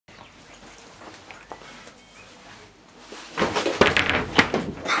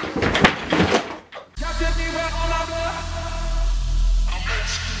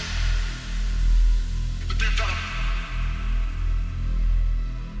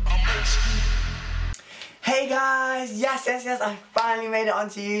Hey guys, yes, I finally made it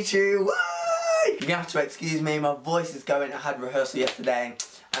onto YouTube. Woo! You're gonna have to excuse me, my voice is going. I had rehearsal yesterday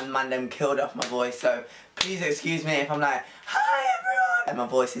and man them killed off my voice, so please excuse me if I'm like, hi everyone, and my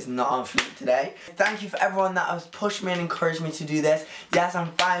voice is not on fleek today. Thank you for everyone that has pushed me and encouraged me to do this. Yes,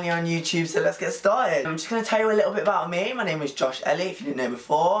 I'm finally on YouTube, so let's get started. I'm just gonna tell you a little bit about me. My name is Josh Elliott, if you didn't know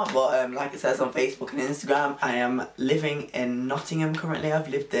before, but like it says on Facebook and Instagram, I am living in Nottingham currently. I've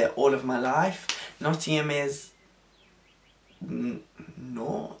lived there all of my life. Nottingham is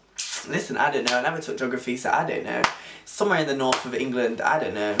north. Listen, I don't know. I never took geography, so I don't know. Somewhere in the north of England, I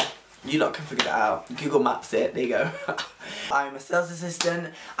don't know. You lot can figure that out. Google Maps it, there you go. I'm a sales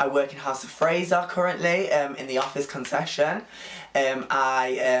assistant. I work in House of Fraser currently, in the office concession.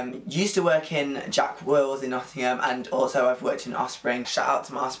 I used to work in Jack Royals in Nottingham, and also I've worked in Offspring. Shout out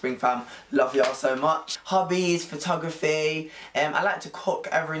to my Offspring fam, love y'all so much. Hobbies, photography. I like to cook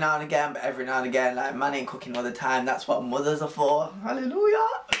every now and again, but every now and again, like, man ain't cooking all the time. That's what mothers are for. Hallelujah.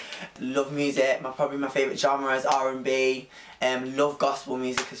 Love music. Probably my favourite genre is R&B. Love gospel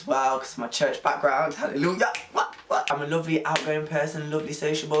music as well because of my church background. Hallelujah. What? I'm a lovely outgoing person, lovely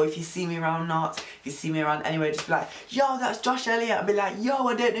sociable. If you see me around Knots, if you see me around anywhere, just be like, yo, that's Josh Elliott. I'll be like, yo,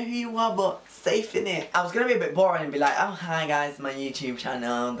 I don't know who you are, but safe in it. I was going to be a bit boring and be like, oh, hi guys, my YouTube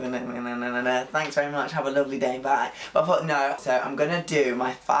channel. Thanks very much, have a lovely day, bye. But I thought, no. So I'm going to do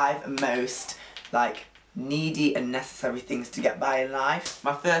my 5 most, like, needy and necessary things to get by in life.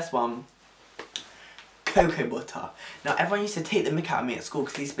 My first one, cocoa butter. Now everyone used to take the mick out of me at school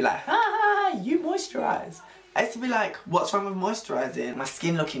because they used to be like, ah, you moisturise. I used to be like, what's wrong with moisturising? My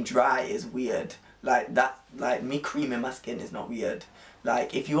skin looking dry is weird. Like that, like me creaming my skin is not weird.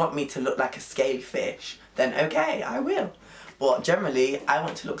 Like if you want me to look like a scaly fish, then okay, I will. But generally, I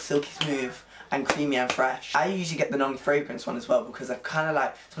want to look silky smooth and creamy and fresh. I usually get the non-fragrance one as well because I've kind of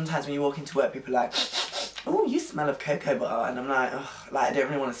like, sometimes when you walk into work, people are like, oh, you smell of cocoa butter, and I'm like, ugh, like I don't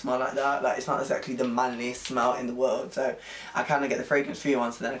really want to smell like that. Like it's not exactly the manliest smell in the world, so I kind of get the fragrance-free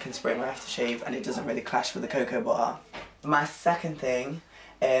one, so then I can spray my aftershave, and it doesn't really clash with the cocoa butter. My second thing,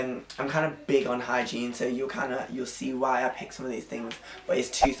 I'm kind of big on hygiene, so you'll see why I pick some of these things, but it's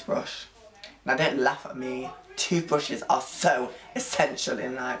toothbrush. Now don't laugh at me. Toothbrushes are so essential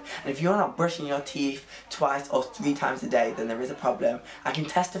in life, and if you're not brushing your teeth 2 or 3 times a day, then there is a problem. I can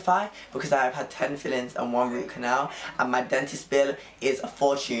testify because I have had 10 fillings and 1 root canal, and my dentist bill is a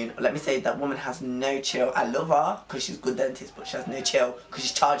fortune. Let me say, that woman has no chill. I love her because she's a good dentist, but she has no chill because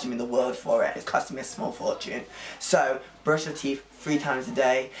she's charging me the world for it. It's costing me a small fortune. So brush your teeth 3 times a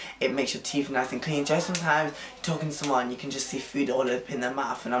day. It makes your teeth nice and clean. Just sometimes you're talking to someone, you can just see food all up in their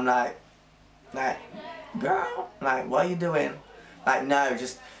mouth, and I'm like, girl, like, what are you doing? Like, no,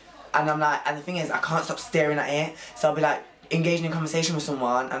 just, and I'm like, and the thing is, I can't stop staring at it, so I'll be like, engaging in conversation with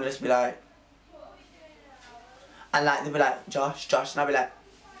someone, and I'll just be like, and like, they'll be like, Josh, and I'll be like,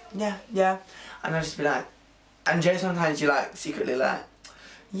 yeah, and I'll just be like, and Joe, sometimes you're like, secretly like,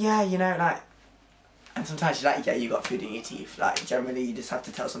 yeah, you know, like, and sometimes you're like, yeah, you got food in your teeth. Like, generally, you just have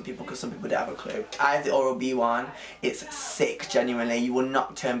to tell some people because some people don't have a clue. I have the Oral-B one. It's sick, genuinely. You will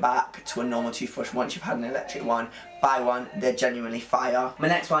not turn back to a normal toothbrush once you've had an electric one. Buy one. They're genuinely fire. My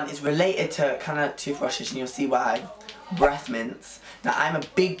next one is related to kind of toothbrushes, and you'll see why. Breath mints. Now, I'm a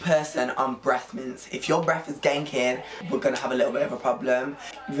big person on breath mints. If your breath is ganking, we're going to have a little bit of a problem.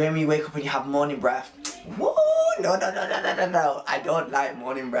 You know when you wake up and you have morning breath? Woo! No. I don't like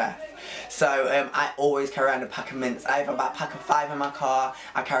morning breath. So I always carry around a pack of mints. I have about a pack of 5 in my car.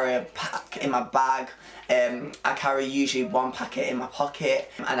 I carry a pack in my bag. I carry usually 1 packet in my pocket,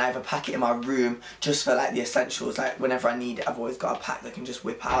 and I have a packet in my room just for like the essentials. Like whenever I need it, I've always got a pack that I can just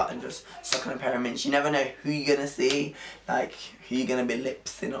whip out and just suck on a pair of mints. You never know who you're gonna see, like who you're gonna be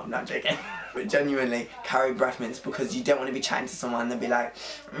lip-syncing up. Not joking. But genuinely, carry breath mints because you don't want to be chatting to someone and they'll be like,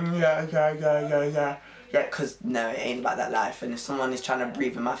 yeah, because no, it ain't about that life. And if someone is trying to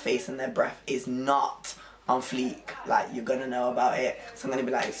breathe in my face and their breath is not on fleek, like, you're gonna know about it. So I'm gonna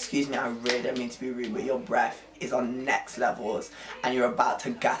be like, excuse me, I really don't mean to be rude, but your breath is on next levels and you're about to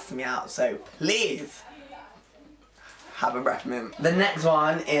gas me out, so please have a breath mint. The next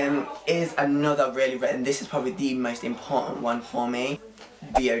one is another really, and this is probably the most important one for me,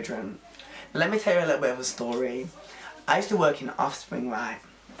 deodorant. Let me tell you a little bit of a story. I used to work in Offspring, right?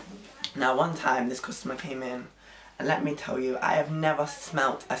 Now one time this customer came in, and let me tell you, I have never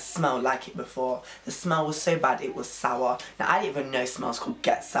smelt a smell like it before. The smell was so bad it was sour. Now I didn't even know smells could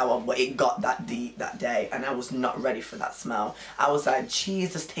get sour, but it got that deep that day, and I was not ready for that smell. I was like,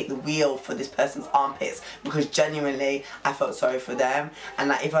 Jesus, take the wheel for this person's armpits, because genuinely I felt sorry for them. And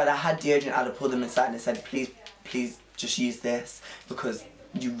like, if I'd had deodorant, I'd have pulled them aside and said, please just use this, because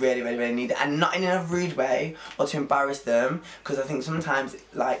You really, really, really need it, and not in a rude way or to embarrass them, because I think sometimes,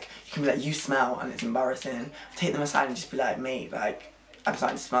 like, you can be like, you smell, and it's embarrassing. Take them aside and just be like, mate, like, I'm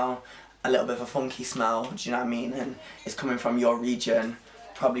starting to smell a little bit of a funky smell, do you know what I mean, and it's coming from your region.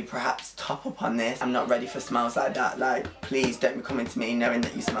 Probably perhaps top up on this. I'm not ready for smells like that. Like, please don't be coming to me knowing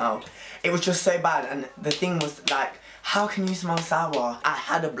that you smell. It was just so bad, and the thing was, like, how can you smell sour? I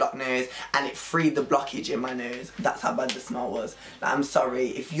had a blocked nose and it freed the blockage in my nose. That's how bad the smell was. Like, I'm sorry,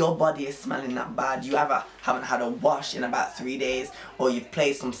 if your body is smelling that bad, you either haven't had a wash in about 3 days, or you've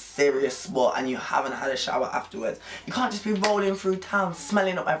played some serious sport and you haven't had a shower afterwards. You can't just be rolling through town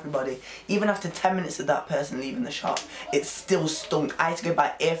smelling up everybody. Even after 10 minutes of that person leaving the shop, it still stunk. I had to go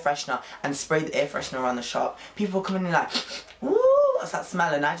buy air freshener and spray the air freshener around the shop. People were coming in like, woo, what's that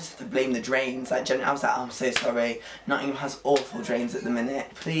smell? And I just had to blame the drains. Like, generally, I was like, oh, I'm so sorry. Nottingham has awful drains at the minute.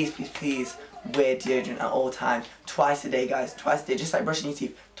 Please, please, please wear deodorant at all times. Twice a day, guys. Twice a day. Just like brushing your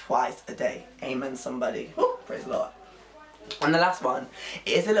teeth. Twice a day. Amen, somebody. Ooh, praise the Lord. And the last one,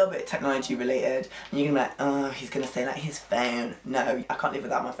 it is a little bit technology related, and you're gonna be like, oh, he's gonna say like his phone. No, I can't live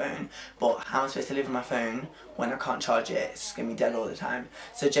without my phone, but how am I supposed to live with my phone when I can't charge it? It's just gonna be dead all the time.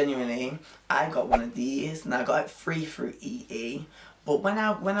 So genuinely, I got one of these, and I got it free through EE. But when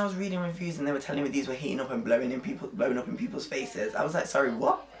I was reading reviews and they were telling me these were heating up and blowing up in people's faces, I was like, sorry,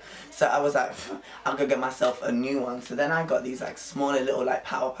 what? So I was like, I'll go get myself a new one. So then I got these like smaller little like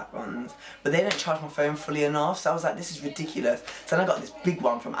power pack ones, but they don't charge my phone fully enough. So I was like, this is ridiculous. So then I got this big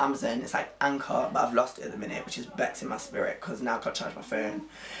one from Amazon. It's like Anchor, but I've lost it at the minute, which is vexing my spirit because now I can't charge my phone.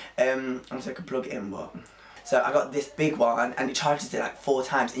 And so I could plug it in, but. So I got this big one and it charges it like 4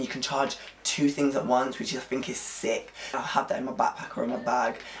 times, and you can charge 2 things at once, which I think is sick. I'll have that in my backpack or in my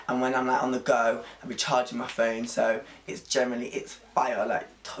bag, and when I'm like on the go, I'll be charging my phone, so it's fire, like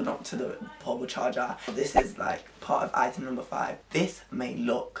turn up to the portable charger. This is like part of item number 5. This may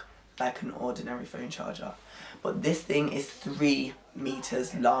look like an ordinary phone charger, but this thing is 3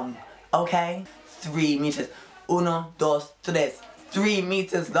 meters long, okay? 3 meters. 1, 2, 3. 3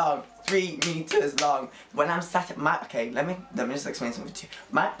 meters long. 3 meters long. When I'm sat at my, okay, let me just explain something to you.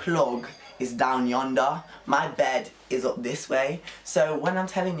 My plug is down yonder. My bed is up this way. So when I'm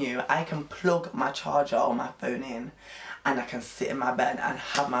telling you, I can plug my charger or my phone in, and I can sit in my bed and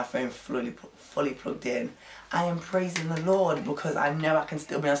have my phone fully plugged in. I am praising the Lord because I know I can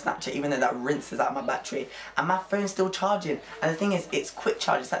still be on Snapchat even though that rinses out my battery, and my phone's still charging. And the thing is, it's quick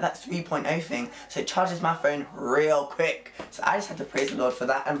charge. It's like that 3.0 thing, so it charges my phone real quick. So I just had to praise the Lord for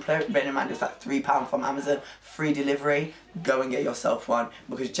that. And bearing in mind it was like £3 from Amazon, free delivery. Go and get yourself one,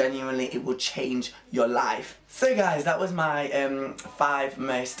 because genuinely it will change your life. So guys, that was my 5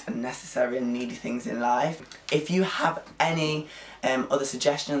 most necessary and needy things in life. If you have any other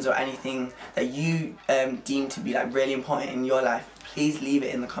suggestions or anything that you deem to be like really important in your life, please leave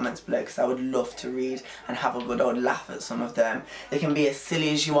it in the comments below, because I would love to read and have a good old laugh at some of them. They can be as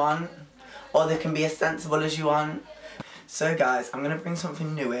silly as you want, or they can be as sensible as you want. So guys, I'm going to bring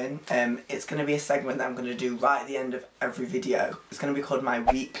something new in. It's going to be a segment that I'm going to do right at the end of every video. It's going to be called my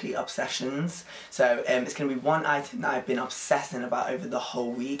weekly obsessions. So it's going to be one item that I've been obsessing about over the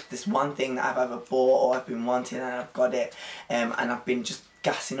whole week. This one thing that I've either bought or I've been wanting and I've got it, and I've been just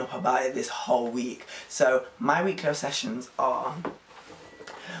gassing up about it this whole week. So my weekly obsessions are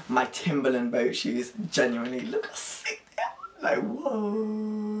my Timberland boat shoes. Genuinely, look how sick they are. Like,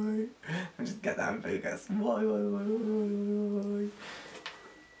 whoa. Let me just get that in focus. Whoa.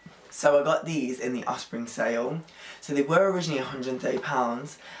 So I got these in the Offspring sale. So they were originally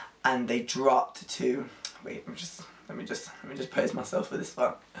 £130 and they dropped to, wait, let me just pose myself for this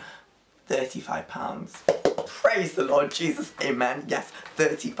one. £35. Praise the Lord Jesus, amen. Yes,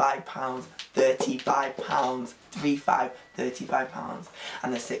 £35. £35. 35, £35.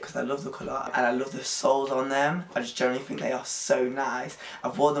 And they're sick because I love the colour and I love the soles on them. I just generally think they are so nice.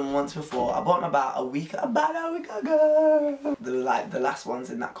 I've worn them once before. I bought them about a week ago. The last ones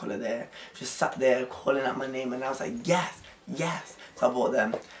in that colour there. Just sat there calling out my name, and I was like, yes, yes. So I bought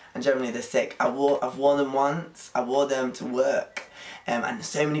them, and generally they're sick. I've worn them once. I wore them to work. And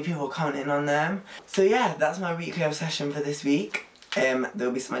so many people were commenting on them. So yeah, that's my weekly obsession for this week.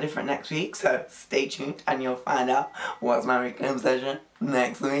 There'll be something different next week, so stay tuned and you'll find out what's my weekly obsession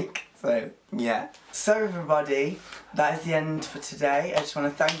next week. So Yeah. So everybody, that is the end for today. I just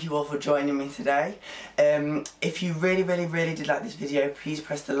want to thank you all for joining me today. If you really did like this video, please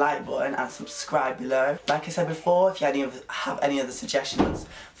press the like button and subscribe below. Like I said before, if you have any other suggestions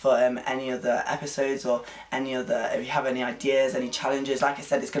for any other episodes, or if you have any ideas, any challenges, like I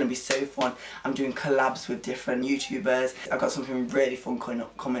said, it's going to be so fun. I'm doing collabs with different YouTubers. I've got something really fun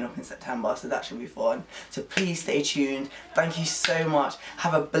coming up in September, so that should be fun. So please stay tuned. Thank you so much.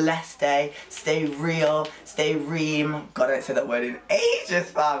 Have a blessed day. Stay real. Stay ream. God, I don't say that word in ages,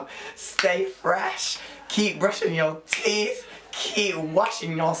 fam. Stay fresh. Keep brushing your teeth. Keep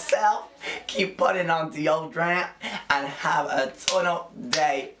washing yourself. Keep putting on deodorant. And have a ton-up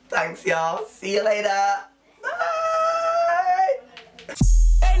day. Thanks, y'all. See you later. Bye.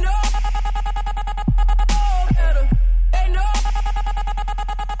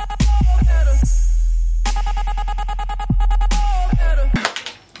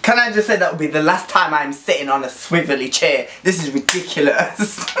 Can I just say that will be the last time I'm sitting on a swivelly chair? This is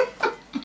ridiculous.